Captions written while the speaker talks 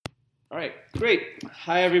All right, great.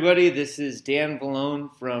 Hi, everybody. This is Dan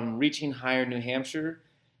Vallone from Reaching Higher, New Hampshire.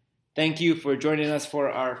 Thank you for joining us for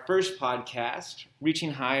our first podcast.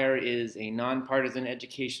 Reaching Higher is a nonpartisan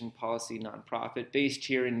education policy nonprofit based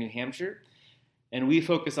here in New Hampshire, and we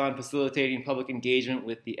focus on facilitating public engagement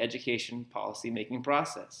with the education policy-making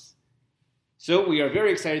process. So we are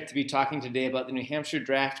very excited to be talking today about the New Hampshire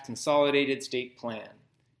Draft Consolidated State Plan.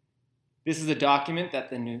 This is a document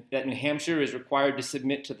that New Hampshire is required to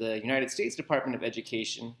submit to the United States Department of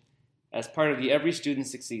Education as part of the Every Student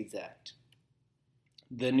Succeeds Act.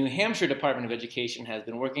 The New Hampshire Department of Education has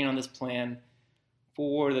been working on this plan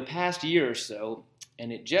for the past year or so,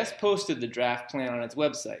 and it just posted the draft plan on its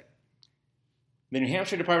website. The New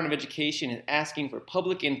Hampshire Department of Education is asking for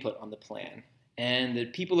public input on the plan, and the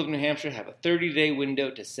people of New Hampshire have a 30-day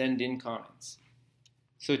window to send in comments.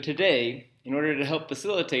 So today, in order to help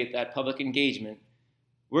facilitate that public engagement,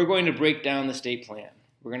 we're going to break down the state plan.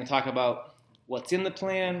 We're going to talk about what's in the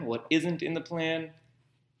plan, what isn't in the plan,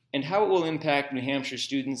 and how it will impact New Hampshire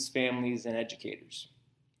students, families, and educators.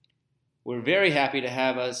 We're very happy to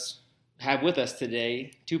have with us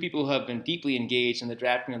today two people who have been deeply engaged in the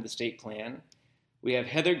drafting of the state plan. We have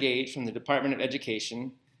Heather Gage from the Department of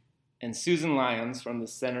Education and Susan Lyons from the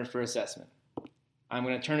Center for Assessment. I'm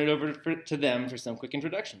going to turn it over to them for some quick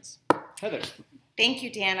introductions. Heather. Thank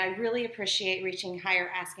you, Dan. I really appreciate Reaching Higher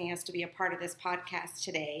asking us to be a part of this podcast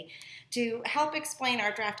today to help explain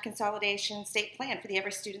our draft consolidation state plan for the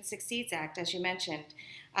Every Student Succeeds Act, as you mentioned.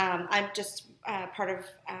 I'm just part of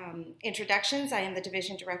introductions. I am the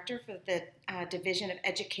division director for the Division of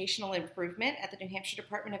Educational Improvement at the New Hampshire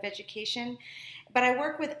Department of Education. But I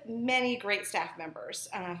work with many great staff members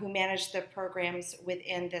who manage the programs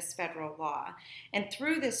within this federal law. And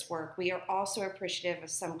through this work, we are also appreciative of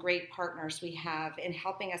some great partners we have in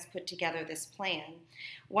helping us put together this plan.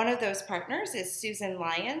 One of those partners is Susan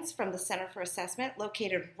Lyons from the Center for Assessment,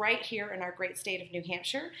 located right here in our great state of New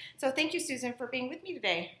Hampshire. So thank you, Susan, for being with me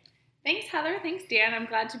today. Thanks, Heather. Thanks, Dan. I'm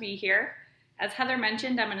glad to be here. As Heather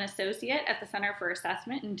mentioned, I'm an associate at the Center for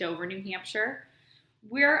Assessment in Dover, New Hampshire.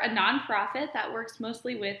 We're a nonprofit that works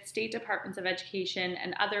mostly with state departments of education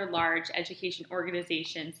and other large education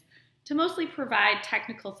organizations to mostly provide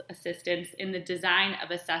technical assistance in the design of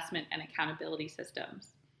assessment and accountability systems.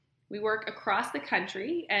 We work across the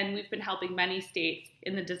country, and we've been helping many states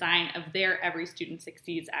in the design of their Every Student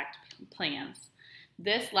Succeeds Act plans.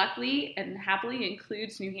 This, luckily and happily,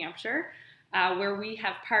 includes New Hampshire, where we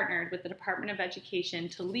have partnered with the Department of Education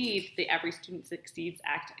to lead the Every Student Succeeds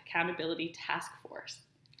Act Accountability Task Force.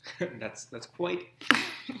 That's quite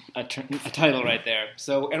a title right there.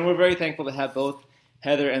 And we're very thankful to have both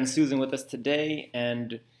Heather and Susan with us today,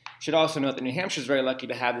 and should also note that New Hampshire is very lucky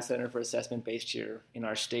to have the Center for Assessment based here in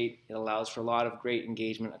our state. It allows for a lot of great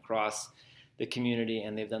engagement across the community,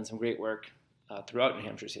 and they've done some great work throughout New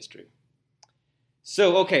Hampshire's history.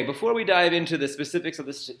 So, okay, before we dive into the specifics of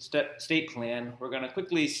the state plan, we're going to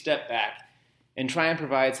quickly step back and try and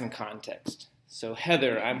provide some context. So,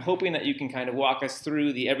 Heather, I'm hoping that you can kind of walk us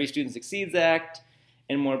through the Every Student Succeeds Act,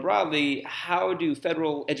 and more broadly, how do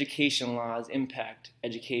federal education laws impact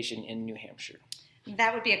education in New Hampshire?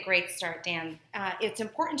 That would be a great start, Dan. It's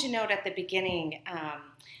important to note at the beginning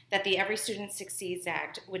that the Every Student Succeeds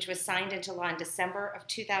Act, which was signed into law in December of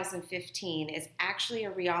 2015, is actually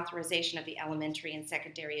a reauthorization of the Elementary and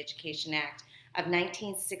Secondary Education Act of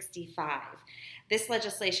 1965. This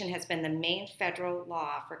legislation has been the main federal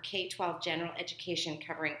law for K-12 general education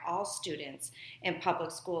covering all students in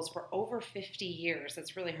public schools for over 50 years.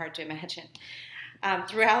 That's really hard to imagine.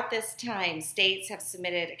 Throughout this time, states have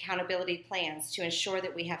submitted accountability plans to ensure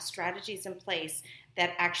that we have strategies in place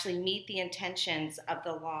that actually meet the intentions of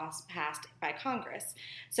the laws passed by Congress.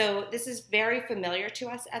 So this is very familiar to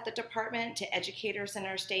us at the department, to educators in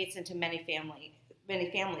our states, and to many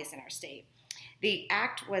families in our state. The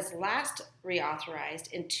act was last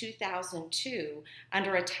reauthorized in 2002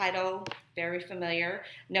 under a title very familiar,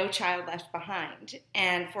 No Child Left Behind.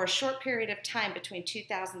 And for a short period of time between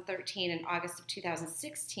 2013 and August of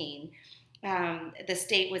 2016, the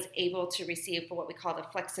state was able to receive what we call the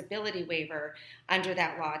flexibility waiver under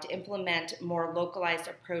that law to implement more localized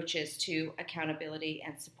approaches to accountability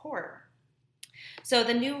and support. So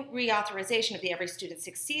the new reauthorization of the Every Student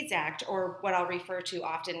Succeeds Act, or what I'll refer to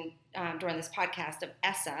often during this podcast of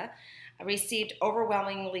ESSA, received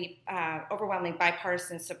overwhelming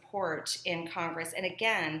bipartisan support in Congress, and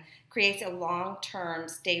again creates a long-term,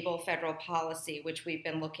 stable federal policy, which we've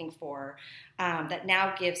been looking for, that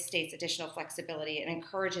now gives states additional flexibility and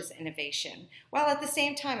encourages innovation, while at the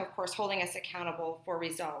same time, of course, holding us accountable for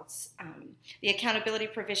results. The accountability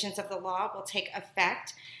provisions of the law will take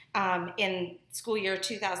effect in school year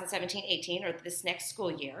 2017-18, or this next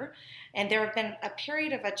school year. And there have been a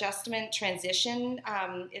period of adjustment transition,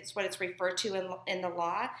 it's what it's referred to in the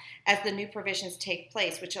law, as the new provisions take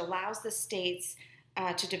place, which allows the states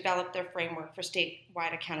to develop their framework for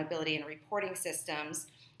statewide accountability and reporting systems,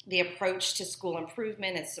 the approach to school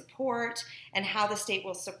improvement and support, and how the state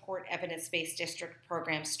will support evidence-based district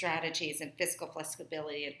program strategies and fiscal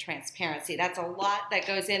flexibility and transparency. That's a lot that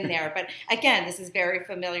goes in there, but again, this is very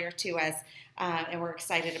familiar to us, and we're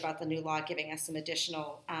excited about the new law giving us some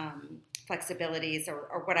additional flexibilities,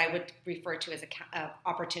 or what I would refer to as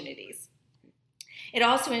opportunities. It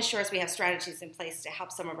also ensures we have strategies in place to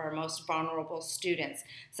help some of our most vulnerable students,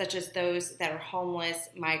 such as those that are homeless,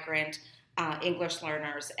 migrant, English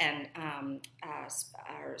learners, and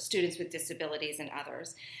our students with disabilities and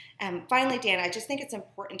others. Finally, Dan, I just think it's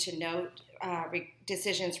important to note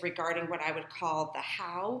decisions regarding what I would call the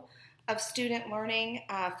how of student learning,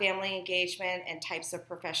 family engagement, and types of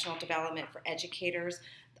professional development for educators.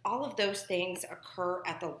 All of those things occur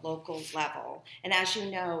at the local level. And as you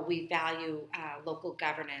know, we value local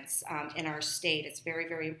governance in our state. It's very,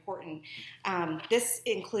 very important. This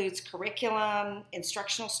includes curriculum,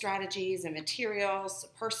 instructional strategies and materials,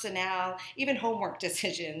 personnel, even homework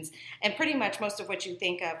decisions, and pretty much most of what you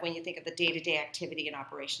think of when you think of the day-to-day activity and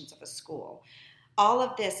operations of a school. All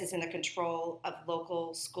of this is in the control of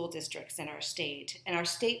local school districts in our state. And our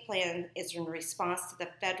state plan is in response to the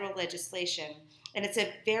federal legislation, and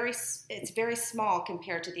it's very small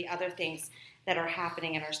compared to the other things that are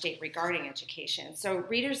happening in our state regarding education. So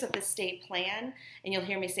readers of the state plan, and you'll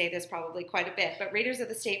hear me say this probably quite a bit, but readers of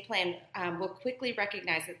the state plan will quickly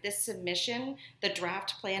recognize that this submission, the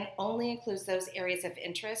draft plan, only includes those areas of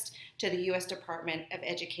interest to the U.S. Department of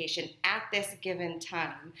Education at this given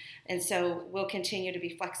time. And so we'll continue to be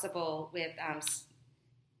flexible with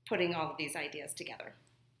putting all of these ideas together.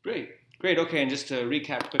 Great. Okay, and just to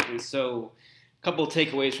recap quickly, so a couple of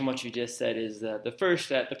takeaways from what you just said is the first,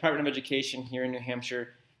 that the Department of Education here in New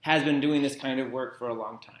Hampshire has been doing this kind of work for a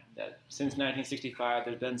long time. That since 1965,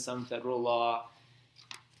 there's been some federal law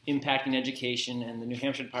impacting education, and the New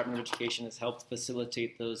Hampshire Department of Education has helped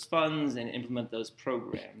facilitate those funds and implement those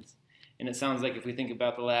programs. And it sounds like if we think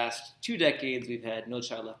about the last 2 decades, we've had No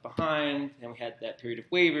Child Left Behind, and we had that period of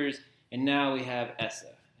waivers, and now we have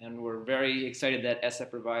ESSA. And we're very excited that ESSA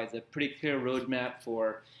provides a pretty clear roadmap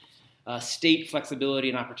for state flexibility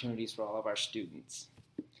and opportunities for all of our students.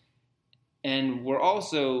 And we're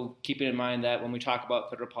also keeping in mind that when we talk about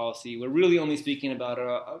federal policy, we're really only speaking about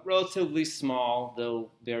a relatively small, though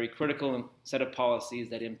very critical set of policies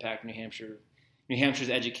that impact New Hampshire's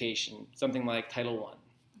education, something like Title I.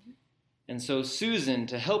 Mm-hmm. And so, Susan,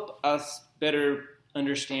 to help us better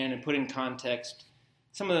understand and put in context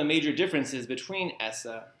some of the major differences between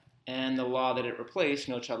ESSA and the law that it replaced,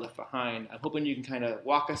 No Child Left Behind, I'm hoping you can kind of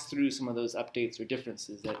walk us through some of those updates or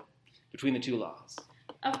differences between the two laws.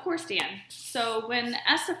 Of course, Dan. So when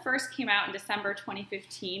ESSA first came out in December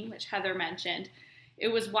 2015, which Heather mentioned, it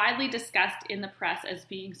was widely discussed in the press as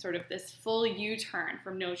being sort of this full U-turn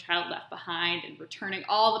from No Child Left Behind and returning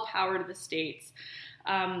all the power to the states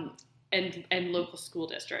and local school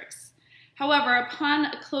districts. However, upon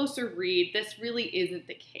a closer read, this really isn't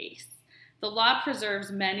the case. The law preserves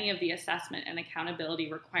many of the assessment and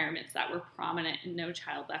accountability requirements that were prominent in No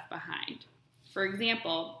Child Left Behind. For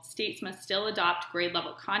example, states must still adopt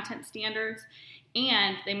grade-level content standards,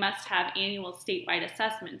 and they must have annual statewide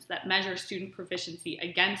assessments that measure student proficiency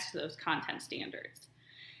against those content standards.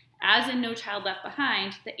 As in No Child Left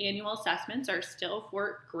Behind, the annual assessments are still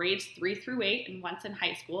for grades 3 through 8 and once in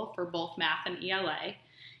high school for both math and ELA,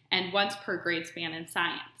 and once per grade span in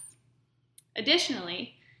science.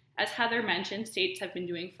 Additionally, as Heather mentioned, states have been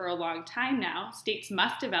doing for a long time now, states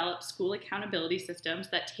must develop school accountability systems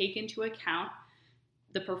that take into account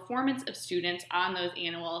the performance of students on those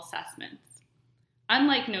annual assessments.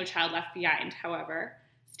 Unlike No Child Left Behind, however,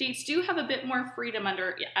 states do have a bit more freedom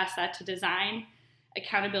under ESSA to design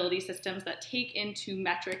accountability systems that take into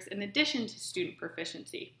metrics in addition to student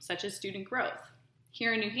proficiency, such as student growth.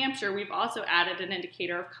 Here in New Hampshire, we've also added an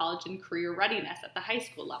indicator of college and career readiness at the high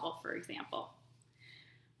school level, for example.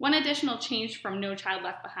 One additional change from No Child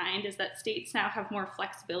Left Behind is that states now have more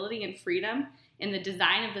flexibility and freedom in the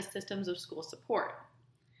design of the systems of school support.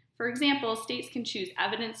 For example, states can choose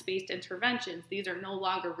evidence-based interventions. These are no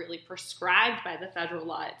longer really prescribed by the federal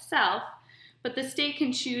law itself, but the state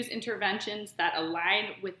can choose interventions that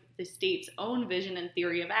align with the state's own vision and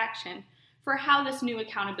theory of action for how this new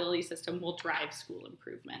accountability system will drive school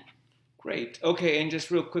improvement. Great. Okay, and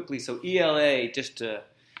just real quickly, so ELA, just to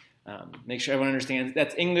make sure everyone understands,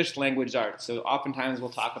 that's English Language Arts. So oftentimes we'll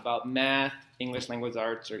talk about math, English Language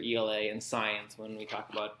Arts, or ELA, and science when we talk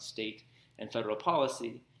about state and federal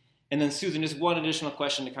policy. And then Susan, just one additional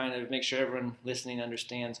question to kind of make sure everyone listening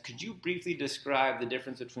understands. Could you briefly describe the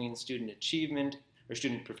difference between student achievement or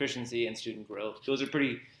student proficiency and student growth? Those are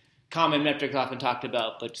pretty common metrics often talked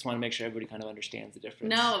about, but just want to make sure everybody kind of understands the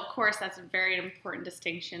difference. No, of course, that's a very important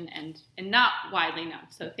distinction and not widely known.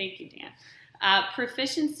 So thank you, Dan.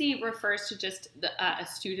 Proficiency refers to just a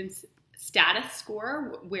student's status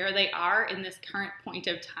score, where they are in this current point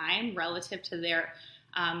of time relative to their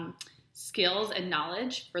skills and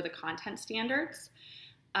knowledge for the content standards.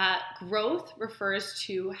 Growth refers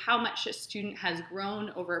to how much a student has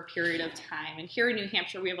grown over a period of time. And here in New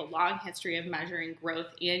Hampshire, we have a long history of measuring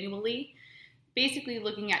growth annually, basically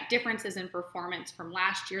looking at differences in performance from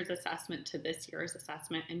last year's assessment to this year's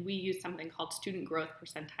assessment. And we use something called student growth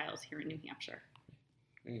percentiles here in New Hampshire.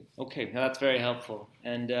 Okay, now that's very helpful.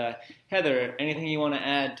 And Heather, anything you want to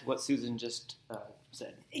add to what Susan just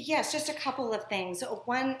said? Yes, just a couple of things.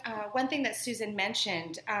 One thing that Susan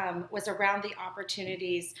mentioned was around the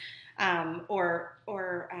opportunities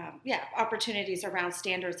opportunities around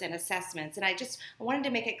standards and assessments. And I wanted to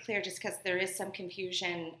make it clear, just because there is some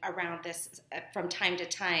confusion around this from time to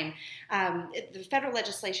time. The federal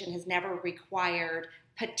legislation has never required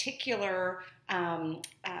particular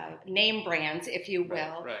name brands, if you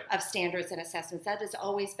will, of standards and assessments. That has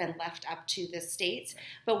always been left up to the states.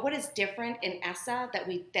 But what is different in ESSA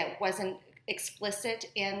that wasn't explicit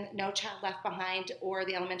in No Child Left Behind or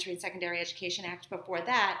the Elementary and Secondary Education Act before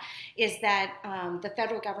that is that the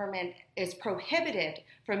federal government is prohibited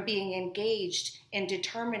from being engaged in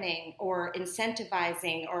determining or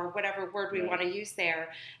incentivizing, or whatever word we want to use there,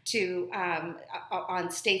 to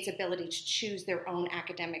on states' ability to choose their own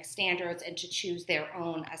academic standards and to choose their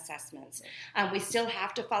own assessments. We still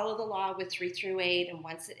have to follow the law with 3 through 8, and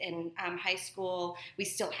once in high school, we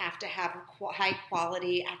still have to have high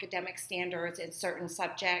quality academic standards in certain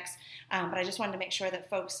subjects. But I just wanted to make sure that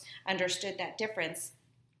folks understood that difference.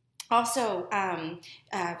 Also,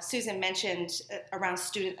 Susan mentioned around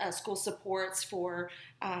school supports for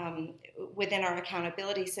within our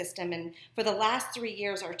accountability system. And for the last 3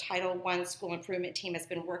 years, our Title I school improvement team has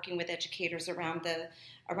been working with educators around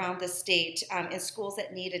the state in schools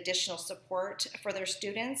that need additional support for their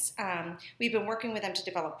students. We've been working with them to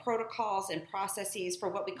develop protocols and processes for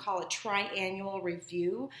what we call a triannual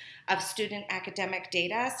review of student academic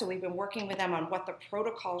data. So we've been working with them on what the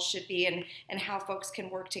protocols should be and how folks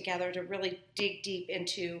can work together to really dig deep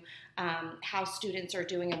into how students are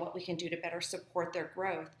doing and what we can do to better support their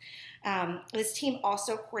growth. This team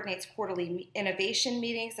also coordinates quarterly innovation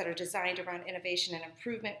meetings that are designed around innovation and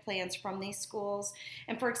improvement plans from these schools.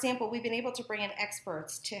 And for example, we've been able to bring in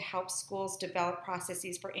experts to help schools develop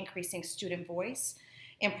processes for increasing student voice,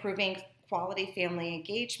 improving quality family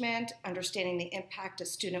engagement, understanding the impact of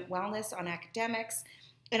student wellness on academics,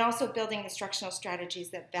 and also building instructional strategies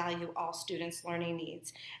that value all students' learning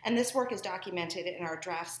needs. And this work is documented in our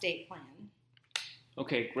draft state plan.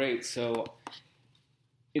 Okay, great. So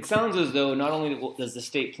it sounds as though not only does the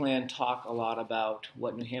state plan talk a lot about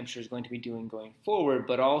what New Hampshire is going to be doing going forward,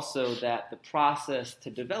 but also that the process to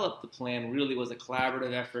develop the plan really was a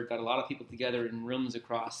collaborative effort, got a lot of people together in rooms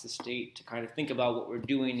across the state to kind of think about what we're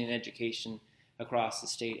doing in education across the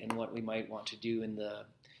state and what we might want to do in the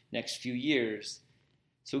next few years.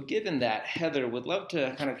 So given that, Heather, would love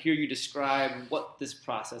to kind of hear you describe what this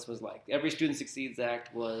process was like. The Every Student Succeeds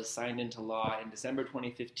Act was signed into law in December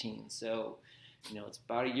 2015. So, it's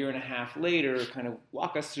about a year and a half later. Kind of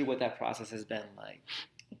walk us through what that process has been like.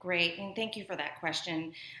 Great, and thank you for that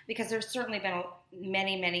question, because there's certainly been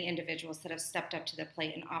many, many individuals that have stepped up to the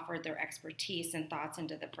plate and offered their expertise and thoughts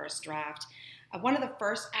into the first draft. One of the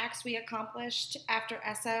first acts we accomplished after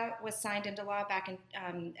ESSA was signed into law back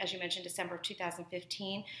in, as you mentioned, December of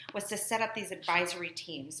 2015, was to set up these advisory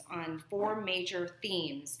teams on 4 major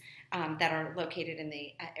themes that are located in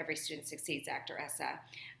the Every Student Succeeds Act, or ESSA.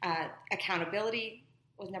 Accountability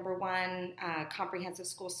was number 1, comprehensive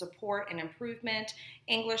school support and improvement,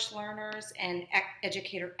 English learners, and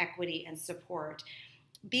educator equity and support.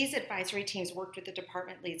 These advisory teams worked with the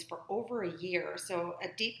department leads for over a year, so a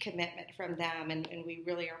deep commitment from them, and we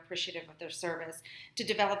really are appreciative of their service, to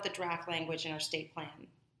develop the draft language in our state plan.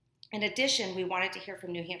 In addition, we wanted to hear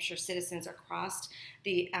from New Hampshire citizens across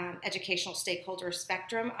the educational stakeholder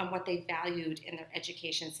spectrum on what they valued in their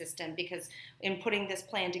education system, because in putting this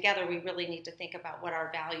plan together, we really need to think about what our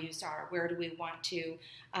values are. Where do we want to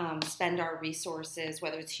spend our resources,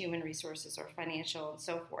 whether it's human resources or financial and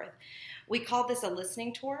so forth. We called this a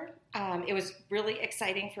listening tour. It was really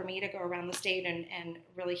exciting for me to go around the state and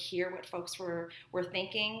really hear what folks were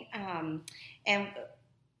thinking.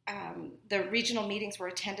 The regional meetings were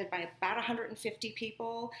attended by about 150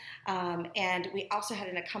 people, and we also had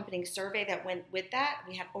an accompanying survey that went with that.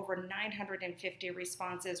 We had over 950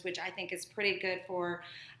 responses, which I think is pretty good for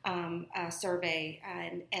a survey.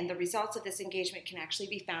 And the results of this engagement can actually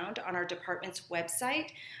be found on our department's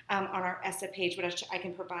website, on our ESSA page, which I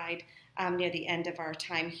can provide near the end of our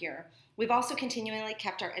time here. We've also continually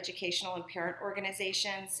kept our educational and parent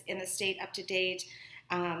organizations in the state up to date,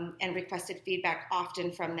 and requested feedback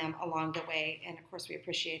often from them along the way. And of course, we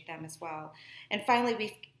appreciate them as well. And finally,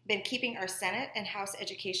 we've been keeping our Senate and House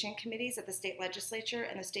education committees at the state legislature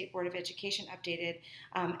and the State Board of Education updated,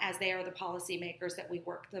 as they are the policymakers that we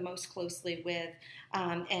work the most closely with,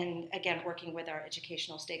 and again, working with our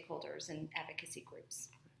educational stakeholders and advocacy groups.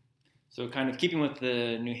 So kind of keeping with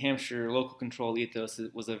the New Hampshire local control ethos,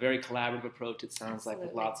 it was a very collaborative approach, it sounds like,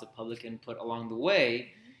 with lots of public input along the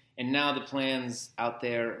way. And now the plan's out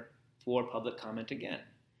there for public comment again.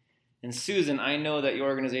 And Susan, I know that your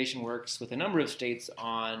organization works with a number of states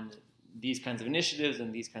on these kinds of initiatives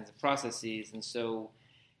and these kinds of processes. And so,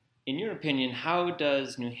 in your opinion, how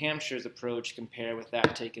does New Hampshire's approach compare with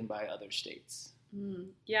that taken by other states?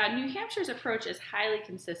 Yeah, New Hampshire's approach is highly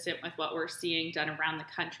consistent with what we're seeing done around the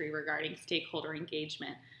country regarding stakeholder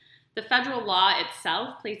engagement. The federal law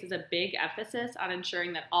itself places a big emphasis on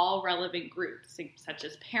ensuring that all relevant groups, such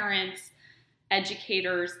as parents,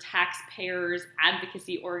 educators, taxpayers,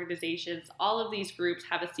 advocacy organizations, all of these groups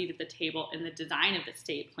have a seat at the table in the design of the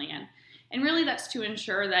state plan. And really that's to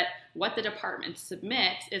ensure that what the department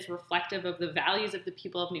submits is reflective of the values of the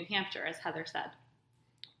people of New Hampshire, as Heather said.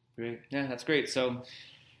 Great. Yeah, that's great. So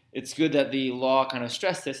it's good that the law kind of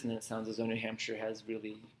stressed this, and it sounds as though New Hampshire has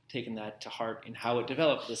really taken that to heart in how it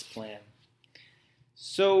developed this plan.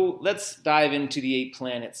 So let's dive into the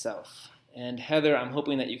plan itself. And Heather, I'm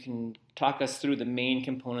hoping that you can talk us through the main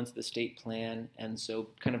components of the state plan, and so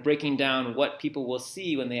kind of breaking down what people will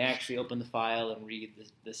see when they actually open the file and read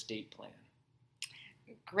the state plan.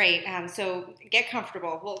 Great. So get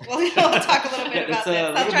comfortable. We'll talk a little bit about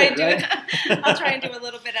this. I'll try and do a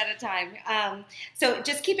little bit at a time. So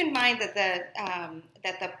just keep in mind that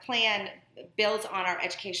the plan builds on our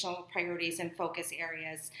educational priorities and focus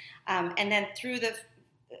areas, and then through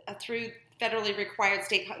federally required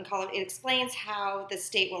state and college, it explains how the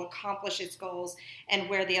state will accomplish its goals and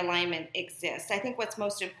where the alignment exists. I think what's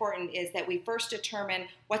most important is that we first determine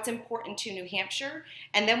what's important to New Hampshire,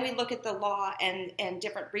 and then we look at the law and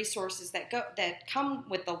different resources that come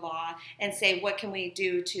with the law and say, what can we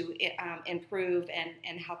do to improve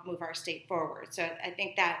and help move our state forward? So I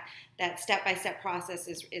think that step-by-step process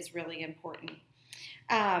is really important.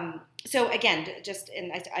 So again,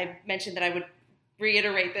 I mentioned that I would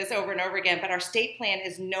reiterate this over and over again, but our state plan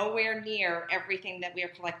is nowhere near everything that we are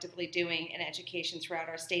collectively doing in education throughout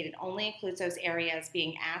our state. It only includes those areas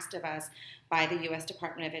being asked of us by the U.S.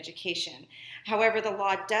 Department of Education. However, the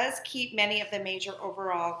law does keep many of the major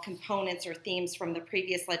overall components or themes from the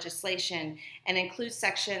previous legislation and includes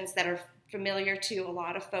sections that are familiar to a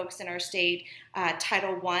lot of folks in our state,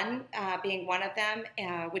 Title I being one of them,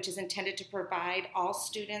 which is intended to provide all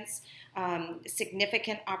students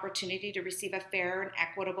significant opportunity to receive a fair and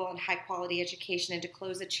equitable and high-quality education and to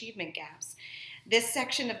close achievement gaps. This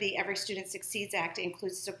section of the Every Student Succeeds Act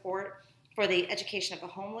includes support for the education of the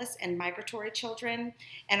homeless and migratory children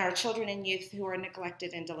and our children and youth who are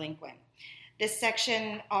neglected and delinquent. This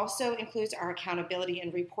section also includes our accountability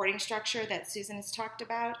and reporting structure that Susan has talked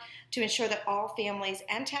about to ensure that all families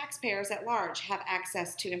and taxpayers at large have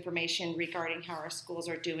access to information regarding how our schools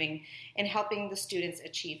are doing in helping the students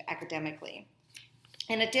achieve academically.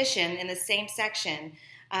 In addition, in the same section,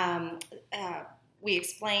 we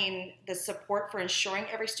explain the support for ensuring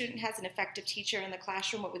every student has an effective teacher in the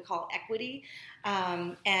classroom, what we call equity,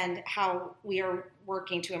 and how we are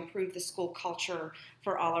working to improve the school culture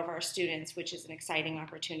for all of our students, which is an exciting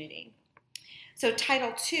opportunity. So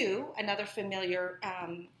Title II, another familiar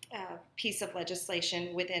piece of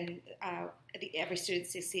legislation within the Every Student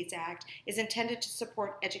Succeeds Act is intended to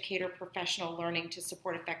support educator professional learning to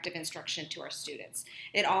support effective instruction to our students.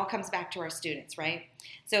 It all comes back to our students, right?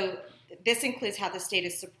 So this includes how the state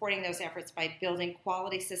is supporting those efforts by building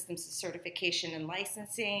quality systems of certification and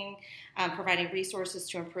licensing, providing resources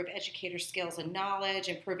to improve educator skills and knowledge,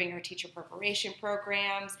 improving our teacher preparation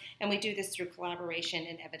programs, and we do this through collaboration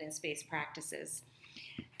and evidence-based practices.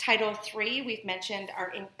 Title III, we've mentioned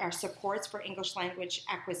our supports for English language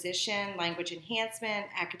acquisition, language enhancement,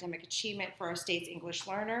 academic achievement for our state's English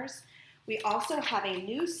learners. We also have a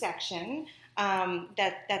new section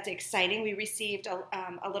that's exciting. We received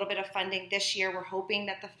a little bit of funding this year. We're hoping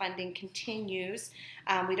that the funding continues.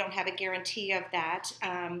 We don't have a guarantee of that.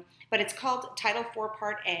 But it's called Title IV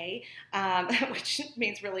Part A, which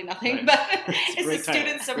means really nothing, but it's the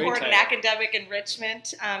student support and academic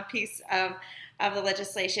enrichment piece of the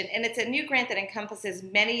legislation. And it's a new grant that encompasses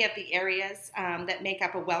many of the areas that make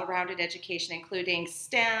up a well-rounded education, including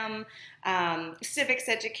STEM, civics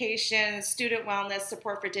education, student wellness,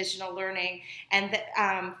 support for digital learning. And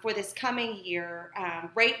for this coming year,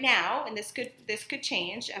 right now, and this could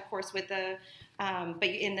change, of course, with the but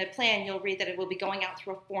in the plan, you'll read that it will be going out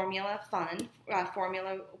through a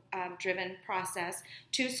formula-driven process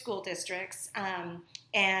to school districts.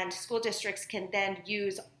 And school districts can then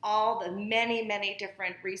use all the many, many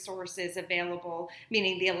different resources available,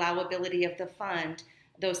 meaning the allowability of the fund,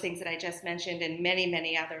 those things that I just mentioned, and many,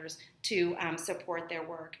 many others to support their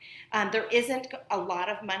work. There isn't a lot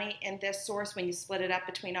of money in this source when you split it up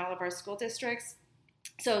between all of our school districts.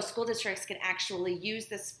 So school districts can actually use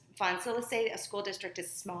this fund. So let's say a school district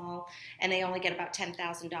is small and they only get about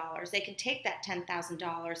 $10,000. They can take that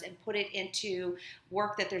 $10,000 and put it into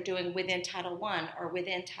work that they're doing within Title I or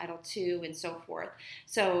within Title II and so forth.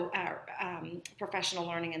 So professional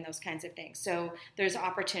learning and those kinds of things. So there's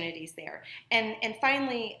opportunities there. And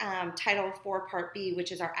finally, Title IV Part B,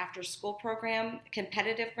 which is our after-school program,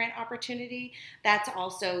 competitive grant opportunity, that's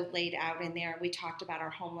also laid out in there. We talked about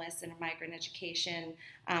our homeless and migrant education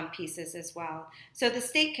pieces as well. So the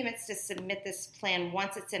state commits to submit this plan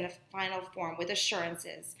once it's in a final form with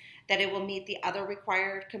assurances that it will meet the other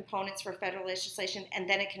required components for federal legislation, and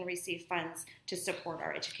then it can receive funds to support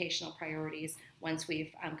our educational priorities once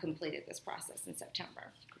we've completed this process in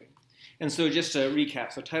September. Great. And so just to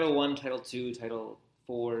recap, so Title I, Title II, Title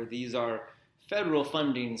IV, these are federal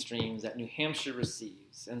funding streams that New Hampshire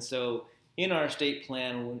receives. And so in our state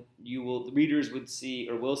plan, the readers will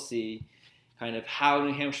see kind of how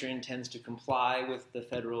New Hampshire intends to comply with the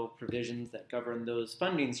federal provisions that govern those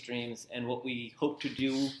funding streams and what we hope to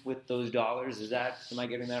do with those dollars. Am I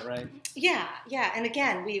getting that right? Yeah. And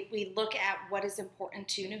again, we look at what is important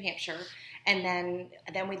to New Hampshire, and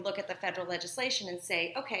then we look at the federal legislation and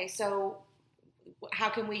say, okay, so how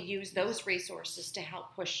can we use those resources to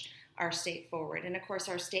help push our state forward? And of course,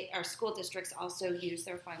 our school districts also use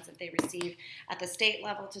their funds that they receive at the state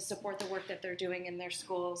level to support the work that they're doing in their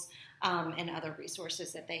schools, and other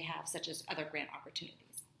resources that they have, such as other grant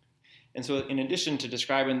opportunities. And so in addition to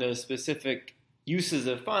describing those specific uses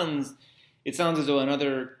of funds, it sounds as though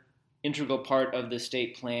another integral part of the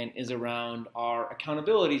state plan is around our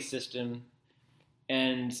accountability system,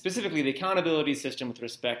 and specifically the accountability system with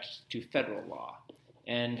respect to federal law.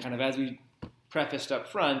 And kind of as we prefaced up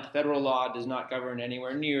front, federal law does not govern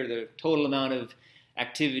anywhere near the total amount of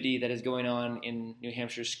activity that is going on in New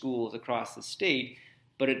Hampshire schools across the state,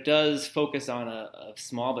 but it does focus on a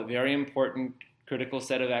small but very important critical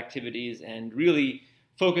set of activities and really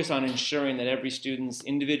focus on ensuring that every student's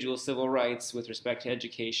individual civil rights with respect to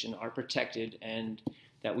education are protected and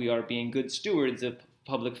that we are being good stewards of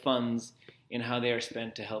public funds in how they are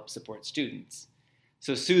spent to help support students.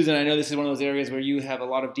 So Susan, I know this is one of those areas where you have a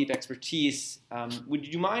lot of deep expertise.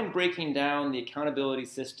 Would you mind breaking down the accountability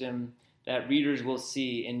system that readers will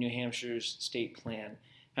see in New Hampshire's state plan?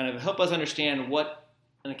 Kind of help us understand what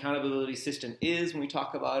an accountability system is when we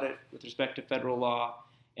talk about it with respect to federal law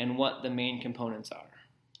and what the main components are.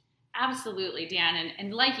 Absolutely, Dan.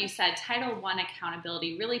 And like you said, Title I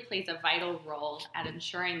accountability really plays a vital role at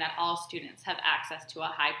ensuring that all students have access to a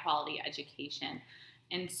high-quality education.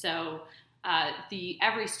 And so the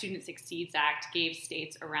Every Student Succeeds Act gave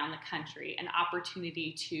states around the country an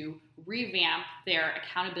opportunity to revamp their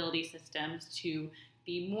accountability systems to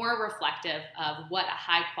be more reflective of what a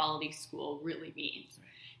high-quality school really means.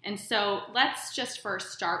 And so let's just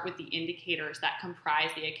first start with the indicators that comprise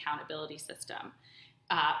the accountability system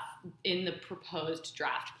in the proposed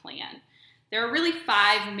draft plan. There are really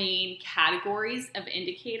 5 main categories of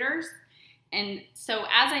indicators, And so,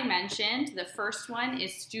 as I mentioned, the first one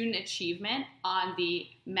is student achievement on the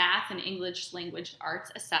Math and English Language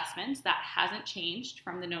Arts assessments. That hasn't changed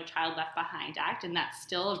from the No Child Left Behind Act, and that's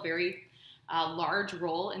still a very large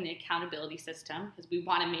role in the accountability system, because we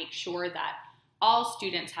want to make sure that all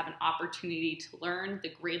students have an opportunity to learn the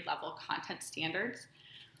grade level content standards.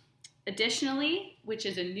 Additionally, which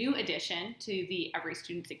is a new addition to the Every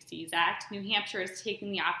Student Succeeds Act, New Hampshire is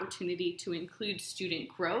taking the opportunity to include student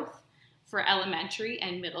growth for elementary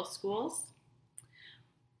and middle schools.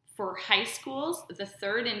 For high schools, the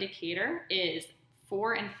third indicator is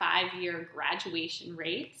 4- and 5-year graduation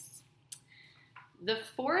rates. The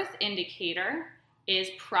fourth indicator is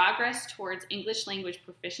progress towards English language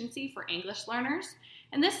proficiency for English learners.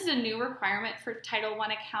 And this is a new requirement for Title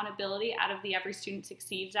I accountability out of the Every Student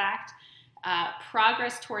Succeeds Act.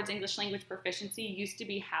 Progress towards English language proficiency used to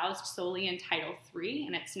be housed solely in Title III,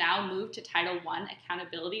 and it's now moved to Title I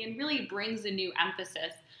accountability, and really brings a new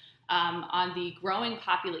emphasis on the growing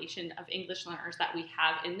population of English learners that we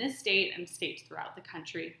have in this state and states throughout the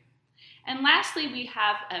country. And lastly, we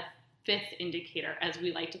have a fifth indicator, as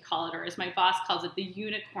we like to call it, or as my boss calls it, the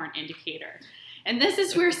unicorn indicator. And this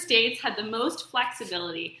is where states had the most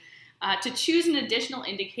flexibility to choose an additional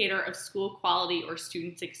indicator of school quality or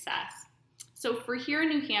student success. So for here in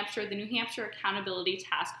New Hampshire, the New Hampshire Accountability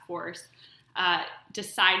Task Force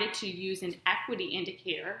decided to use an equity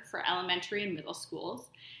indicator for elementary and middle schools.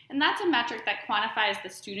 And that's a metric that quantifies the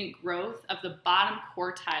student growth of the bottom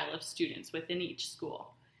quartile of students within each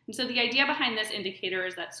school. And so the idea behind this indicator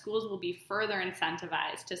is that schools will be further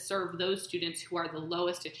incentivized to serve those students who are the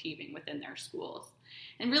lowest achieving within their schools.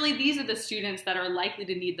 And really, these are the students that are likely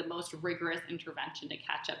to need the most rigorous intervention to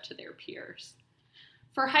catch up to their peers.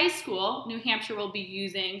 For high school, New Hampshire will be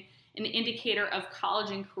using an indicator of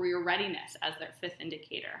college and career readiness as their fifth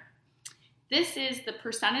indicator. This is the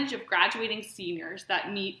percentage of graduating seniors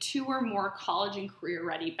that meet 2 or more college and career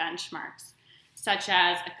ready benchmarks, such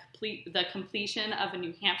as the completion of a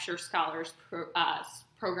New Hampshire Scholars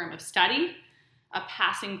program of study, a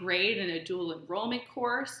passing grade in a dual enrollment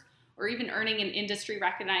course, or even earning an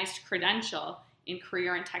industry-recognized credential in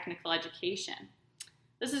career and technical education.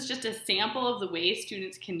 This is just a sample of the ways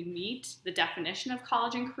students can meet the definition of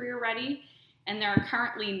college and career ready, and there are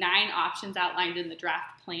currently 9 options outlined in the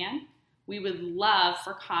draft plan. We would love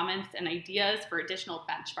for comments and ideas for additional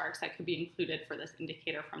benchmarks that could be included for this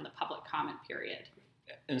indicator from the public comment period.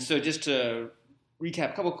 And so just to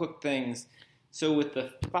recap a couple quick things. So with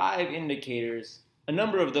the 5 indicators, a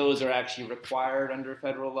number of those are actually required under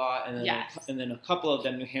federal law, and then, yes. and then a couple of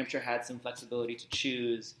them New Hampshire had some flexibility to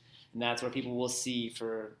choose, and that's where people will see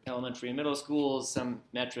for elementary and middle schools some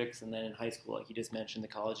metrics, and then in high school, like you just mentioned, the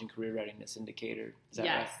college and career readiness indicator. Is that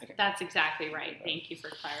yes, right? Okay. That's exactly right. Thank you for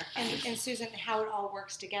clarifying. And Susan, how it all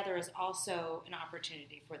works together is also an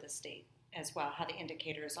opportunity for the state as well, how the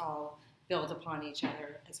indicators all build upon each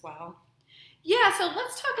other as well. Yeah, so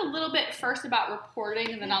let's talk a little bit first about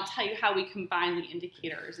reporting, and then I'll tell you how we combine the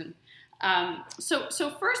indicators. And so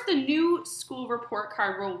first, the new school report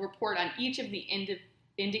card will report on each of the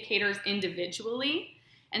indicators individually.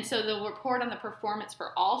 And so they'll report on the performance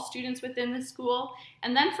for all students within the school,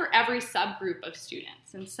 and then for every subgroup of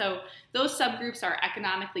students. And so those subgroups are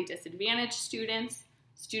economically disadvantaged students,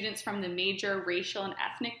 students from the major racial and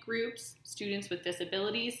ethnic groups, students with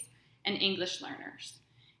disabilities, and English learners.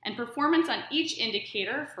 And performance on each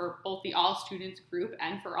indicator for both the all students group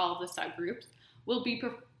and for all of the subgroups will be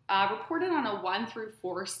reported on a 1 through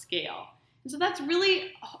 4 scale. And so that's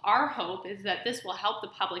really our hope, is that this will help the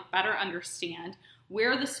public better understand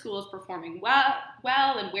where the school is performing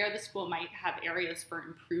well and where the school might have areas for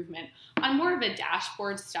improvement on more of a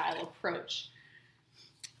dashboard style approach.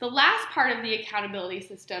 The last part of the accountability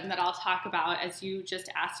system that I'll talk about, as you just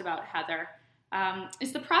asked about, Heather,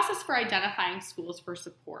 is the process for identifying schools for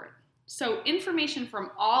support. So information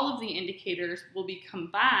from all of the indicators will be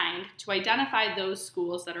combined to identify those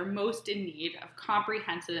schools that are most in need of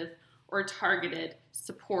comprehensive or targeted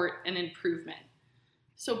support and improvement.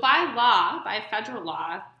 So by law, by federal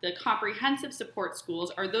law, the comprehensive support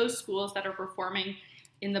schools are those schools that are performing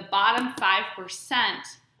in the bottom 5%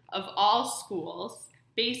 of all schools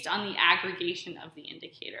based on the aggregation of the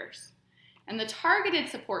indicators. And the targeted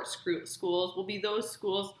support schools will be those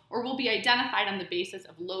schools, or will be identified on the basis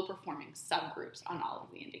of low-performing subgroups on all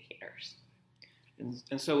of the indicators.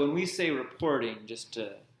 And so when we say reporting, just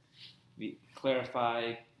to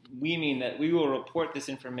clarify, we mean that we will report this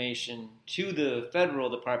information to the Federal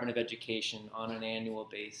Department of Education on an annual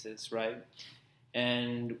basis, right?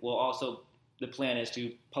 And we'll also the plan is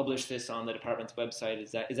to publish this on the department's website.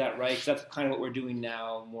 Is that right? Because that's kind of what we're doing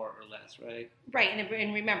now, more or less, right? Right,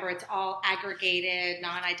 and remember, it's all aggregated,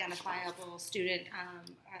 non-identifiable student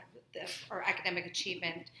or academic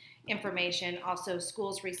achievement information. Also,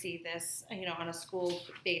 schools receive this, on a school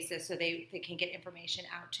basis, so they can get information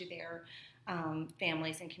out to their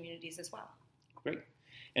families and communities as well. Great.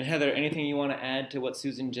 And Heather, anything you want to add to what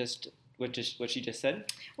Susan what she just said?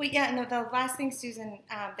 Well, yeah, no, the last thing, Susan,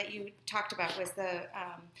 that you talked about was the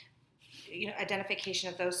identification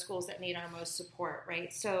of those schools that need our most support,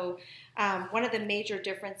 right? So one of the major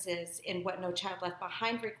differences in what No Child Left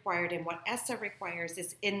Behind required and what ESSA requires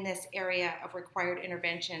is in this area of required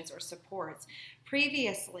interventions or supports.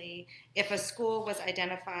 Previously, if a school was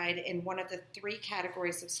identified in one of the three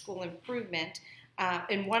categories of school improvement,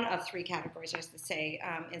 in one of three categories, I should say,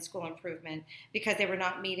 in school improvement, because they were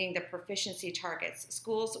not meeting the proficiency targets,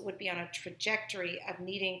 schools would be on a trajectory of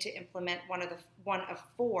needing to implement one of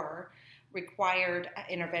four required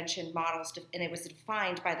intervention models, and it was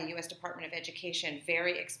defined by the U.S. Department of Education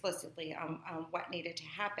very explicitly on what needed to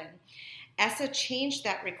happen. ESSA changed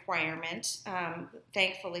that requirement,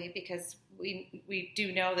 thankfully, because we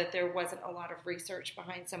do know that there wasn't a lot of research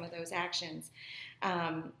behind some of those actions.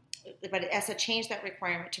 But ESSA changed that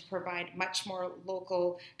requirement to provide much more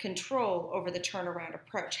local control over the turnaround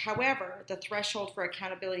approach. However, the threshold for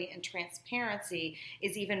accountability and transparency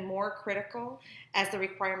is even more critical, as the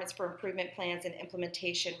requirements for improvement plans and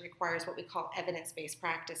implementation requires what we call evidence-based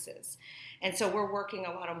practices. And so we're working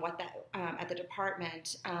a lot on what that, at the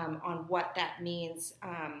department, on what that means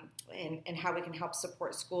and how we can help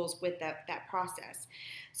support schools with that process.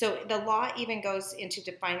 So the law even goes into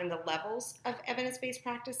defining the levels of evidence-based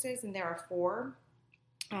practices, and there are four.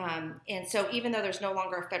 And so even though there's no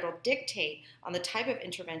longer a federal dictate on the type of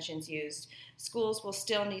interventions used, schools will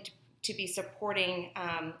still need to be supported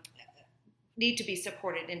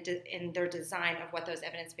in their design of what those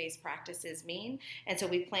evidence-based practices mean. And so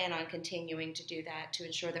we plan on continuing to do that to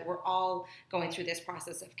ensure that we're all going through this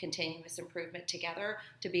process of continuous improvement together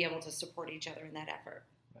to be able to support each other in that effort.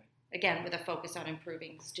 Again, with a focus on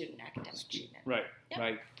improving student academic achievement. Right, yep.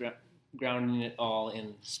 Right. Grounding it all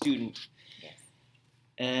in student. Yes.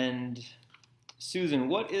 And Susan,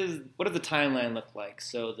 what does the timeline look like?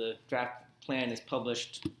 So the draft plan is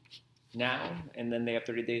published now, and then they have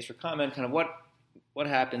 30 days for comment. Kind of what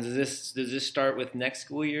happens? Does this start with next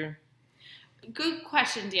school year? Good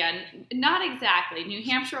question, Dan. Not exactly. New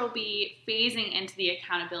Hampshire will be phasing into the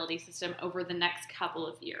accountability system over the next couple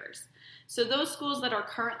of years. So those schools that are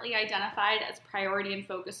currently identified as priority and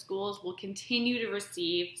focus schools will continue to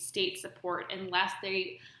receive state support unless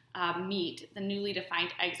they meet the newly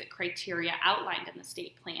defined exit criteria outlined in the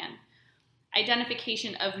state plan.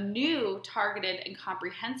 Identification of new targeted and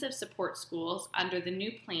comprehensive support schools under the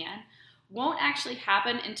new plan won't actually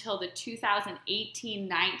happen until the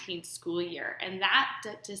 2018-19 school year, and that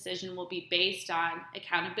decision will be based on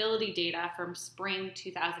accountability data from spring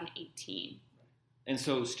 2018. And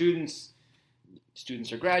so students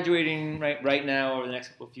are graduating right now over the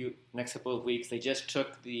next couple of weeks. They just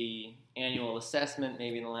took the annual assessment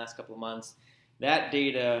maybe in the last couple of months. That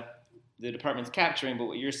data the department's capturing, but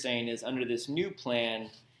what you're saying is under this new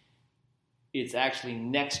plan, it's actually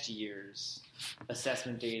next year's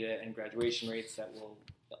assessment data and graduation rates that will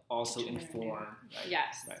also inform. Right?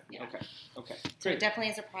 Yes. Right. Yeah. Okay. So it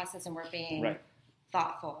definitely is a process, and we're being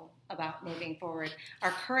thoughtful about moving forward.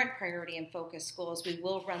 Our current priority and focus schools, we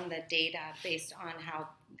will run the data based on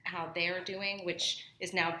how they're doing, which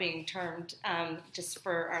is now being termed, just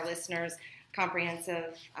for our listeners,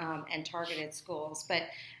 comprehensive and targeted schools. But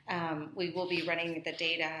we will be running the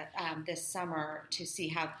data this summer to see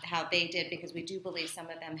how they did, because we do believe some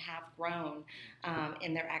of them have grown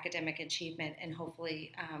in their academic achievement, and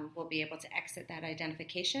hopefully we'll be able to exit that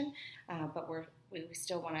identification. But we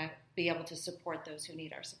still want to be able to support those who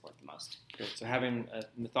need our support the most. Good. So having a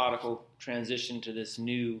methodical transition to this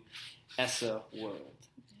new ESSA world.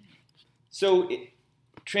 So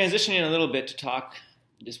transitioning a little bit to talk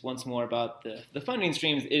just once more about the funding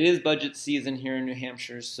streams. It is budget season here in New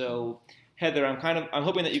Hampshire, so Heather, I'm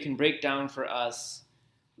hoping that you can break down for us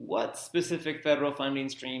what specific federal funding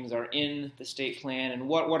streams are in the state plan and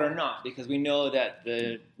what are not, because we know that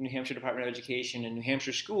the New Hampshire Department of Education and New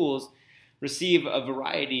Hampshire schools receive a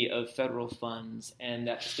variety of federal funds, and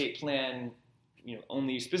that the state plan,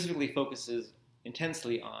 only specifically focuses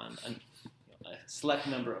intensely on a select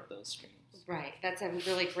number of those streams. Right, that's a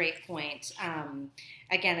really great point.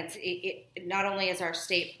 Again, it not only is our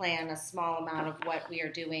state plan a small amount of what we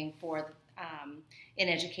are doing for in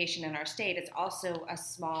education in our state, it's also a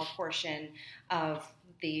small portion of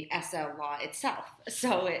the ESSA law itself.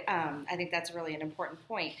 So I think that's really an important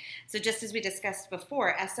point. So just as we discussed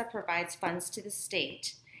before, ESSA provides funds to the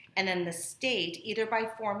state, and then the state, either by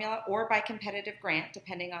formula or by competitive grant,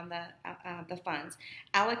 depending on the funds,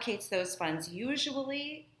 allocates those funds.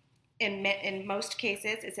 Usually, in most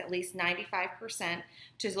cases, it's at least 95%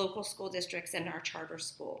 to local school districts and our charter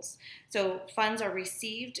schools. So funds are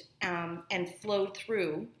received and flowed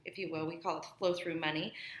through, if you will, we call it flow-through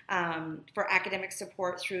money, for academic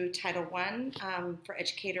support through Title I, for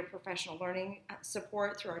educator professional learning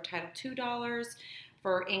support through our Title II dollars,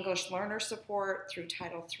 for English learner support through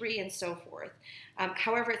Title III, and so forth.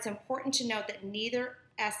 However, it's important to note that neither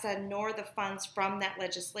ESSA nor the funds from that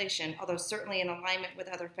legislation, although certainly in alignment with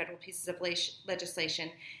other federal pieces of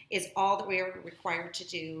legislation, is all that we are required to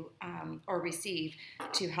do or receive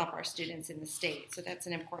to help our students in the state. So that's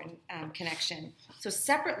an important connection. So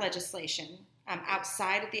separate legislation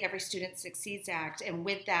outside of the Every Student Succeeds Act, and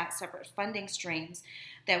with that separate funding streams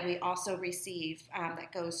that we also receive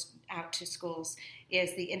that goes out to schools,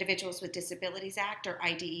 is the Individuals with Disabilities Act, or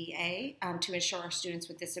IDEA, to ensure our students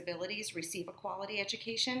with disabilities receive a quality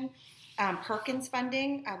education. Perkins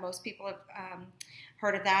funding, most people have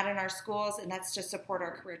heard of that in our schools, and that's to support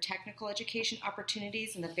our career technical education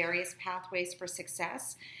opportunities and the various pathways for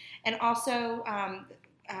success. And also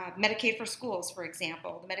Medicaid for Schools, for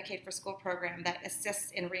example, the Medicaid for School program that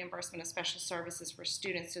assists in reimbursement of special services for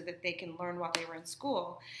students so that they can learn while they were in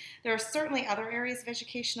school. There are certainly other areas of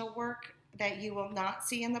educational work that you will not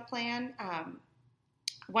see in the plan.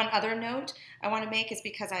 One other note I want to make is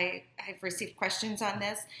because I've received questions on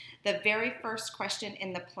this. The very first question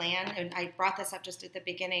in the plan, and I brought this up just at the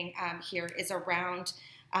beginning here, is around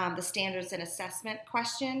the standards and assessment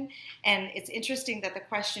question. And it's interesting that the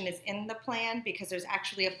question is in the plan because there's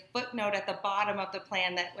actually a footnote at the bottom of the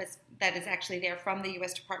plan that is actually there from the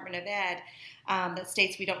U.S. Department of Ed that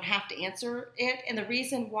states we don't have to answer it. And the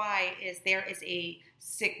reason why is there is a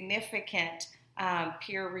significant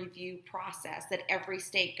peer review process that every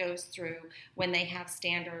state goes through when they have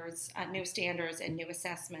standards, new standards and new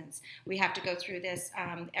assessments. We have to go through this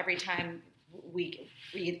every time we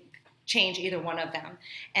change either one of them.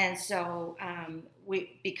 And so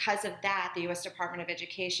because of that, the U.S. Department of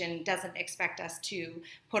Education doesn't expect us to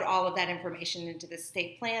put all of that information into the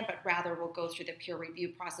state plan, but rather we'll go through the peer review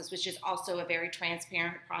process, which is also a very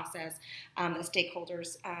transparent process that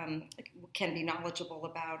stakeholders can be knowledgeable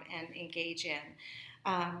about and engage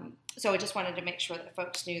in. So I just wanted to make sure that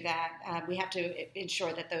folks knew that we have to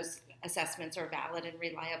ensure that those assessments are valid and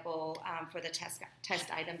reliable for the test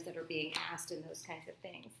items that are being asked and those kinds of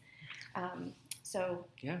things. So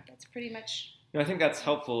that's pretty much. I think that's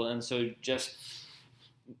helpful. And so just,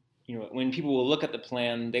 when people will look at the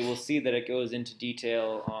plan, they will see that it goes into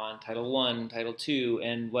detail on Title I, Title II,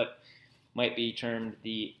 and what might be termed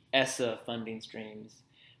the ESSA funding streams.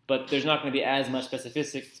 But there's not going to be as much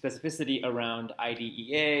specificity around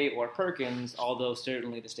IDEA or Perkins, although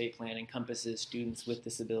certainly the state plan encompasses students with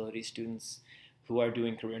disabilities, students who are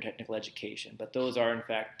doing career and technical education. But those are, in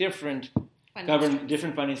fact, different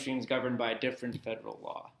funding streams governed by different federal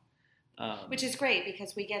law. Which is great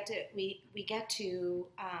because we get to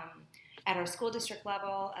at our school district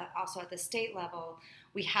level, also at the state level,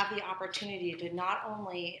 we have the opportunity to not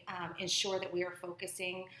only ensure that we are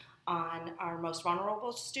focusing on our most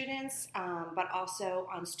vulnerable students, but also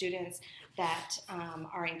on students that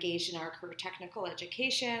are engaged in our career technical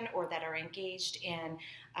education or that are engaged in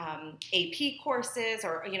AP courses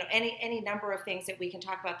or any number of things that we can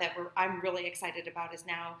talk about that I'm really excited about is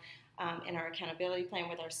now in our accountability plan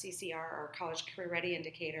with our CCR, our College Career Ready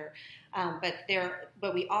Indicator.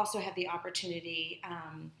 But we also have the opportunity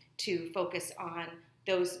to focus on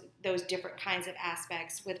those different kinds of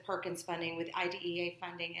aspects with Perkins funding, with IDEA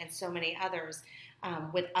funding, and so many others,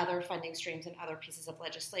 with other funding streams and other pieces of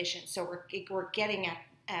legislation. So we're getting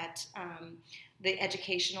at the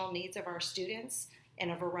educational needs of our students in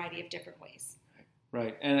a variety of different ways.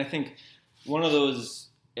 Right, and I think one of those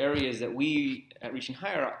areas that we at Reaching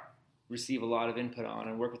Higher receive a lot of input on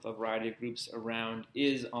and work with a variety of groups around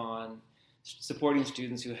is on supporting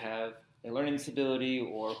students who have a learning disability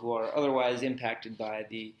or who are otherwise impacted by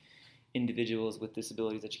the Individuals with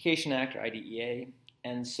Disabilities Education Act, or IDEA.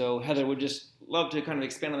 And so Heather would just love to kind of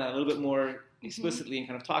expand on that a little bit more explicitly and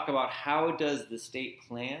kind of talk about how does the state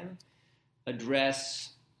plan address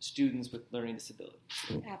students with learning disabilities?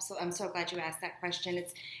 Absolutely. I'm so glad you asked that question.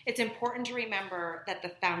 It's important to remember that the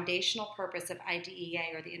foundational purpose of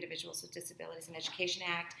IDEA, or the Individuals with Disabilities in Education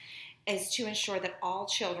Act, is to ensure that all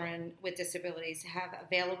children with disabilities have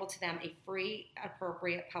available to them a free,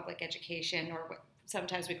 appropriate public education, or what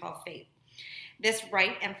sometimes we call FAPE. This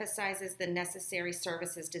right emphasizes the necessary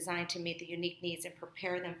services designed to meet the unique needs and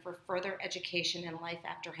prepare them for further education and life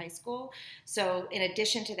after high school. So in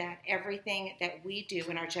addition to that, everything that we do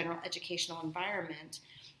in our general educational environment,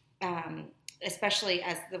 especially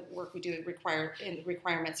as the work we do in the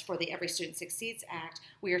requirements for the Every Student Succeeds Act,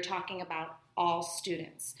 we are talking about all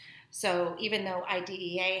students. So even though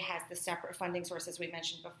IDEA has the separate funding sources we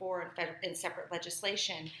mentioned before and separate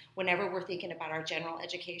legislation, whenever we're thinking about our general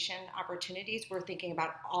education opportunities, we're thinking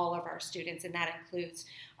about all of our students, and that includes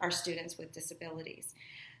our students with disabilities.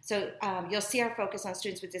 So you'll see our focus on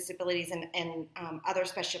students with disabilities and other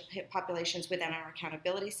special populations within our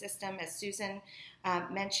accountability system. As Susan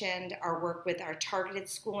mentioned, our work with our targeted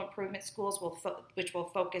school improvement schools, which will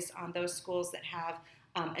focus on those schools that have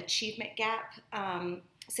achievement gap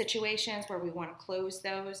situations where we want to close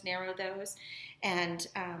those, narrow those, and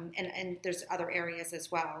there's other areas as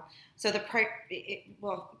well. So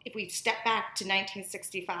if we step back to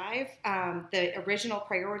 1965, the original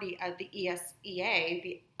priority of the ESSA,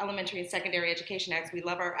 the Elementary and Secondary Education Acts, we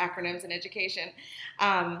love our acronyms in education,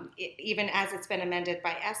 even as it's been amended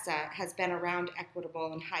by ESSA, has been around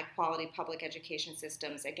equitable and high-quality public education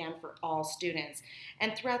systems, again, for all students.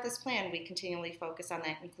 And throughout this plan, we continually focus on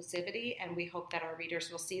that inclusivity, and we hope that our readers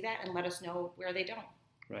will see that and let us know where they don't.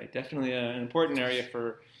 Right, definitely an important area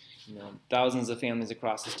for thousands of families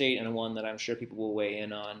across the state, and one that I'm sure people will weigh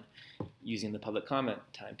in on using the public comment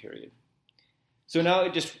time period. So now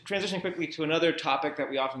just transitioning quickly to another topic that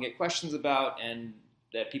we often get questions about and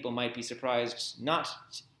that people might be surprised not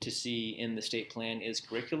to see in the state plan is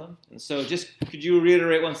curriculum. And so just could you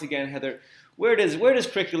reiterate once again, Heather, where does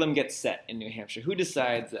curriculum get set in New Hampshire? Who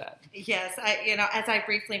decides that? Yes, as I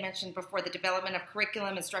briefly mentioned before, the development of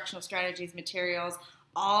curriculum, instructional strategies, materials,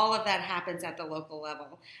 all of that happens at the local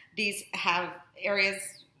level. These have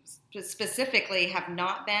areas specifically have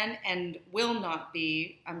not been and will not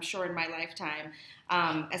be, I'm sure in my lifetime,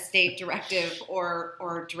 a state directive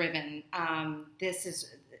or driven. This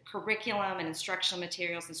is curriculum and instructional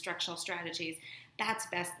materials, instructional strategies. That's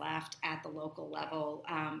best left at the local level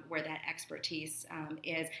where that expertise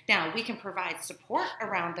is. Now, we can provide support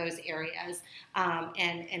around those areas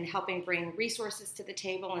and helping bring resources to the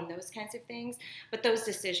table and those kinds of things, but those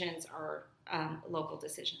decisions are local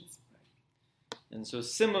decisions. And so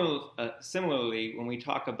similarly, when we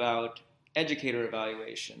talk about educator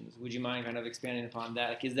evaluations, would you mind kind of expanding upon that?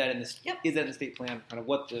 Like, is that in the state plan? Kind of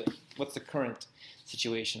what's the current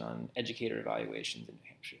situation on educator evaluations in New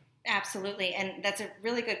Hampshire? Absolutely, and that's a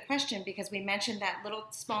really good question because we mentioned that little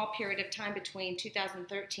small period of time between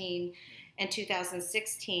 2013 and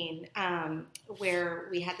 2016 where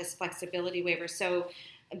we had this flexibility waiver. So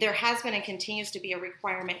there has been and continues to be a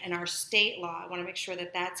requirement in our state law. I want to make sure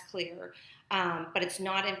that that's clear, but it's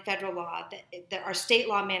not in federal law. Our state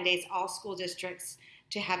law mandates all school districts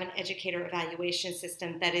to have an educator evaluation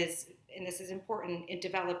system that is, and this is important,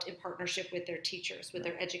 developed in partnership with their teachers, with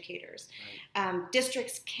their educators. Right.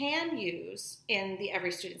 Districts can use, in the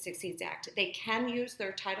Every Student Succeeds Act, they can use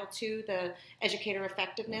their Title II, the educator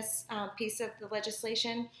effectiveness piece of the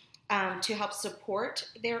legislation, to help support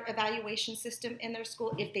their evaluation system in their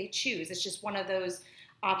school if they choose. It's just one of those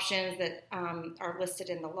options that are listed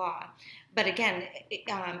in the law. But again,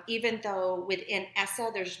 even though within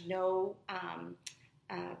ESSA there's no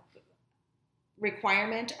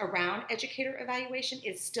requirement around educator evaluation,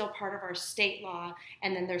 is still part of our state law,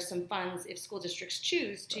 and then there's some funds if school districts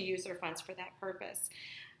choose to use their funds for that purpose.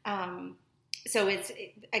 So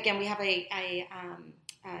again, we have a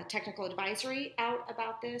technical advisory out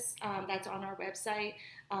about this. That's on our website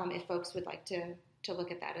if folks would like to look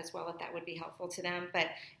at that as well, if that would be helpful to them. But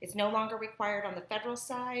it's no longer required on the federal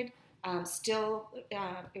side, still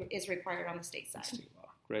is required on the state side. State law.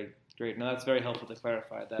 Great. No, that's very helpful to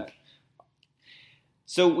clarify that.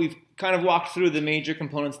 So we've kind of walked through the major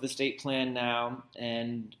components of the state plan now,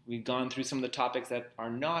 and we've gone through some of the topics that are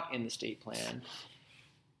not in the state plan.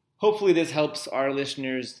 Hopefully this helps our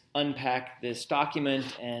listeners unpack this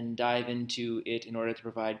document and dive into it in order to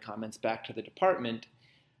provide comments back to the department.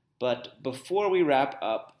 But before we wrap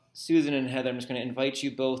up, Susan and Heather, I'm just going to invite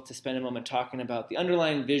you both to spend a moment talking about the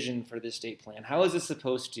underlying vision for this state plan. How is this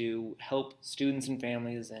supposed to help students and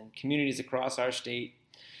families and communities across our state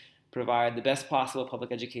provide the best possible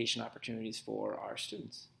public education opportunities for our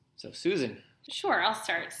students? So, Susan. Sure, I'll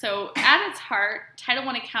start. So at its heart, Title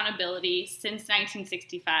I accountability since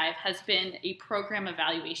 1965 has been a program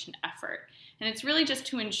evaluation effort. And it's really just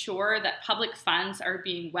to ensure that public funds are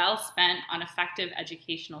being well spent on effective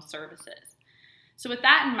educational services. So with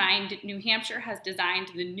that in mind, New Hampshire has designed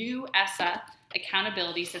the new ESSA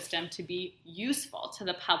accountability system to be useful to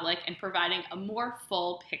the public in providing a more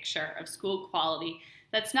full picture of school quality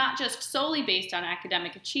that's not just solely based on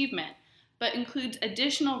academic achievement, but includes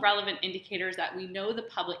additional relevant indicators that we know the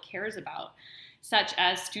public cares about, such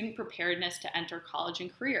as student preparedness to enter college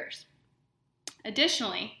and careers.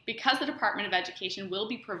 Additionally, because the Department of Education will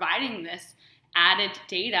be providing this added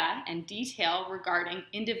data and detail regarding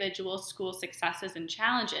individual school successes and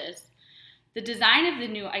challenges, the design of the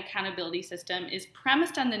new accountability system is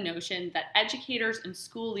premised on the notion that educators and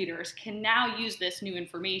school leaders can now use this new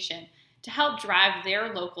information to help drive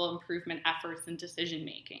their local improvement efforts and decision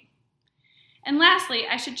making. And lastly,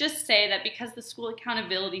 I should just say that because the school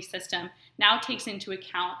accountability system now takes into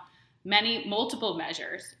account multiple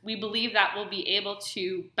measures, we believe that we'll be able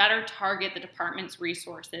to better target the department's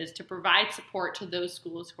resources to provide support to those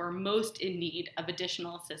schools who are most in need of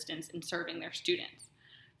additional assistance in serving their students.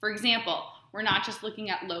 For example, we're not just looking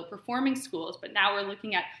at low-performing schools, but now we're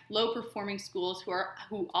looking at low-performing schools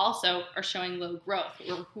who also are showing low growth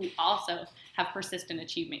or who also have persistent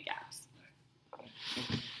achievement gaps.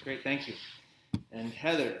 Great, thank you. And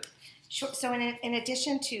Heather. Sure. So in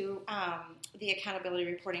addition to the accountability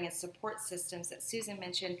reporting and support systems that Susan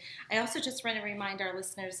mentioned, I also just want to remind our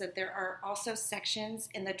listeners that there are also sections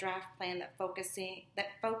in the draft plan that focus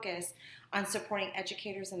on supporting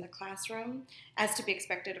educators in the classroom, as to be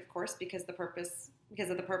expected, of course, because of the purpose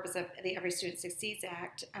of the Every Student Succeeds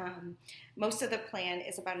Act. Most of the plan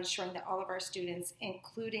is about ensuring that all of our students,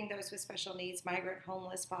 including those with special needs, migrant,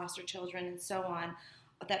 homeless, foster children, and so on,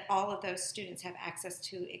 that all of those students have access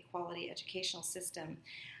to a quality educational system.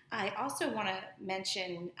 I also want to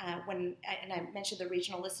mention, I mentioned the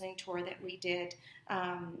regional listening tour that we did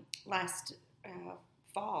last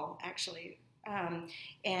fall, actually,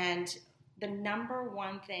 and the number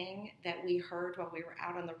one thing that we heard while we were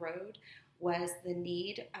out on the road was the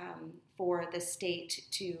need for the state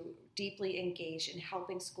to deeply engage in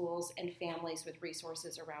helping schools and families with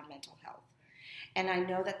resources around mental health. And I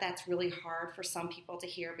know that that's really hard for some people to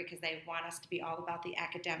hear because they want us to be all about the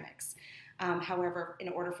academics. However, in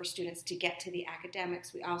order for students to get to the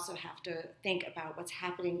academics, we also have to think about what's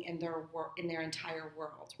happening in their entire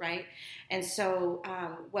world, right? And so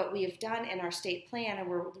what we have done in our state plan, and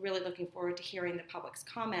we're really looking forward to hearing the public's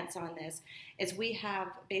comments on this, is we have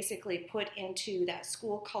basically put into that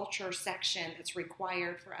school culture section that's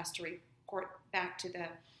required for us to report back to the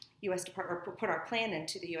U.S. Department, or put our plan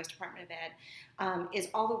into the U.S. Department of Ed, is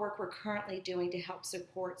all the work we're currently doing to help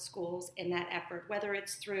support schools in that effort, whether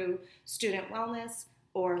it's through student wellness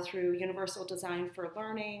or through universal design for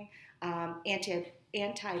learning,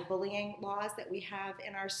 anti-bullying laws that we have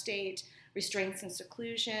in our state, restraints and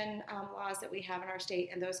seclusion laws that we have in our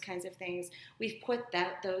state, and those kinds of things. We've put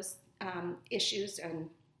those issues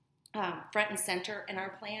and front and center in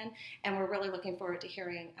our plan, and we're really looking forward to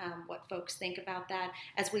hearing what folks think about that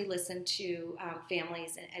as we listen to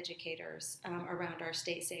families and educators around our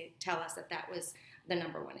state tell us that was the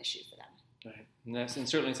number one issue for them. Right, and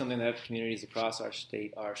certainly something that communities across our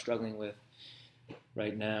state are struggling with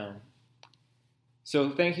right now. So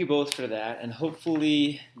thank you both for that, and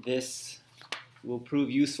hopefully this will prove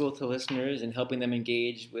useful to listeners in helping them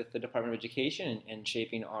engage with the Department of Education and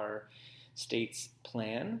shaping our state's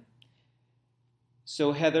plan.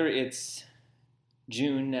 So Heather, it's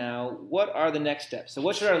June now. What are the next steps? So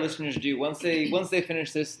what should our listeners do once they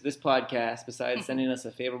finish this podcast, besides sending us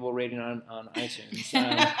a favorable rating on iTunes?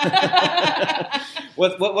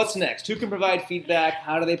 What's next? Who can provide feedback?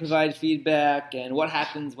 How do they provide feedback? And what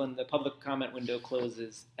happens when the public comment window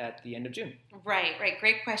closes at the end of June? Right.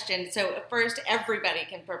 Great question. So first, everybody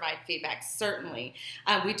can provide feedback, certainly.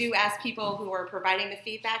 We do ask people who are providing the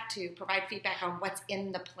feedback to provide feedback on what's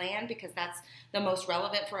in the plan, because that's the most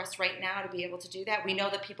relevant for us right now to be able to do that. We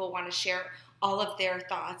know that people want to share all of their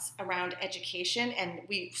thoughts around education, and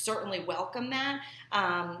we certainly welcome that.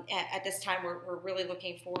 At this time, we're really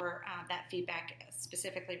looking for that feedback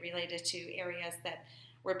specifically related to areas that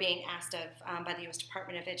we're being asked of by the U.S.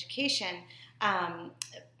 Department of Education.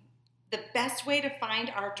 The best way to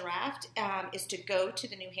find our draft is to go to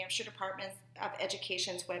the New Hampshire Department of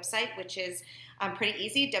Education's website, which is pretty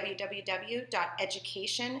easy,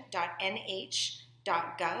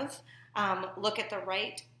 www.education.nh.gov. Look at the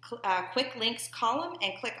right quick links column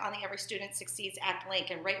and click on the Every Student Succeeds Act link.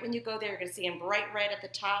 And right when you go there, you're going to see in bright red at the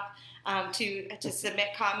top to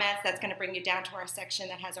submit comments. That's going to bring you down to our section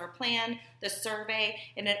that has our plan, the survey,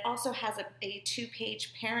 and it also has a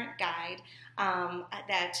 2-page parent guide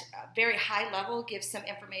that very high level gives some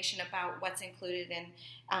information about what's included in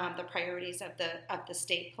the priorities of the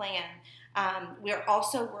state plan. We're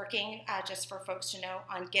also working, just for folks to know,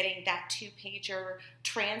 on getting that 2-pager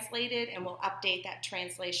translated, and we'll update that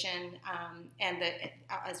translation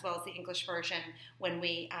as well as the English version when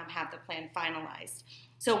we have the plan finalized.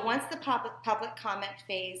 So once the public comment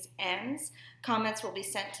phase ends, comments will be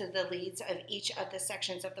sent to the leads of each of the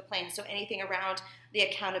sections of the plan. So anything around the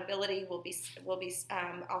accountability will be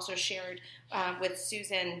also shared with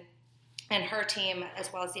Susan and her team,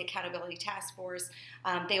 as well as the accountability task force.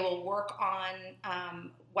 They will work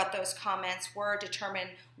on what those comments were, determine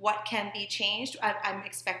what can be changed. I'm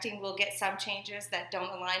expecting we'll get some changes that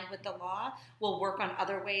don't align with the law. We'll work on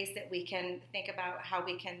other ways that we can think about how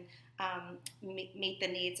we can meet the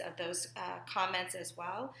needs of those comments as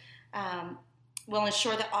well. We'll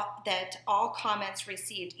ensure that all comments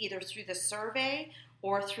received either through the survey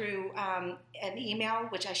or through an email,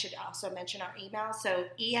 which I should also mention our email. So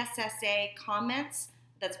ESSA comments,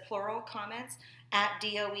 that's plural comments, at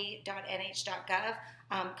doe.nh.gov.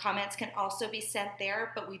 Comments can also be sent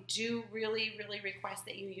there, but we do really, really request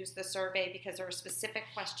that you use the survey because there are specific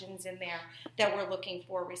questions in there that we're looking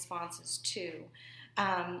for responses to.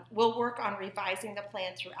 We'll work on revising the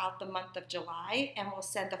plan throughout the month of July, and we'll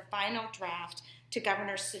send the final draft to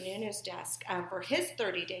Governor Sununu's desk for his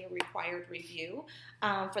 30-day required review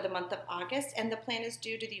for the month of August, and the plan is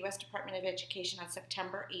due to the U.S. Department of Education on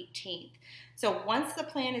September 18th. So once the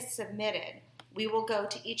plan is submitted, we will go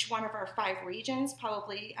to each one of our 5 regions,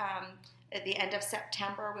 probably at the end of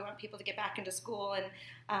September. We want people to get back into school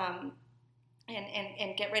and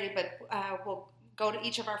get ready, but we'll go to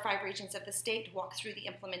each of our 5 regions of the state to walk through the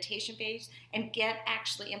implementation phase and get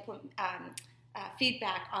actually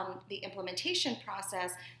feedback on the implementation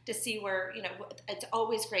process to see where, it's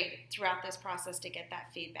always great throughout this process to get that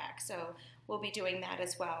feedback. So we'll be doing that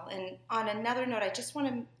as well. And on another note, I just want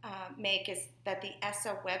to make is that the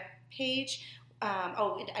ESSA web page,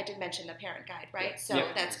 I did mention the parent guide, right? So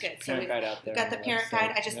that's good. So we've got the parent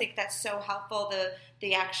guide. I just think that's so helpful.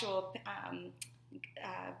 The actual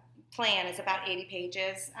plan is about 80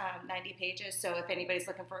 pages, 90 pages. So if anybody's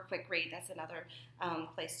looking for a quick read, that's another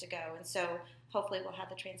place to go. And so hopefully we'll have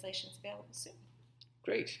the translations available soon.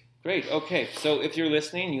 Great. Okay, so if you're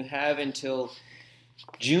listening, you have until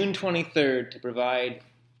June 23rd to provide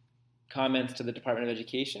comments to the Department of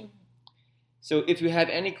Education. So if you have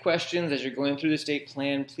any questions as you're going through the state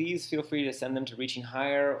plan, please feel free to send them to Reaching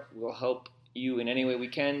Higher. We'll help you in any way we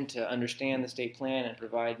can to understand the state plan and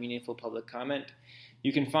provide meaningful public comment.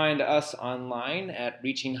 You can find us online at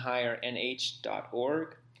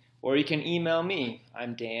reachinghighernh.org, or you can email me.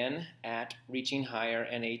 I'm Dan at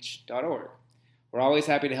reachinghighernh.org. We're always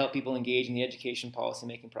happy to help people engage in the education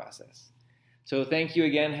policymaking process. So thank you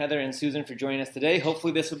again, Heather and Susan, for joining us today.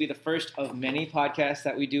 Hopefully this will be the first of many podcasts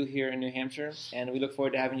that we do here in New Hampshire, and we look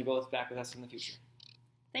forward to having you both back with us in the future.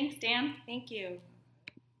 Thanks, Dan. Thank you.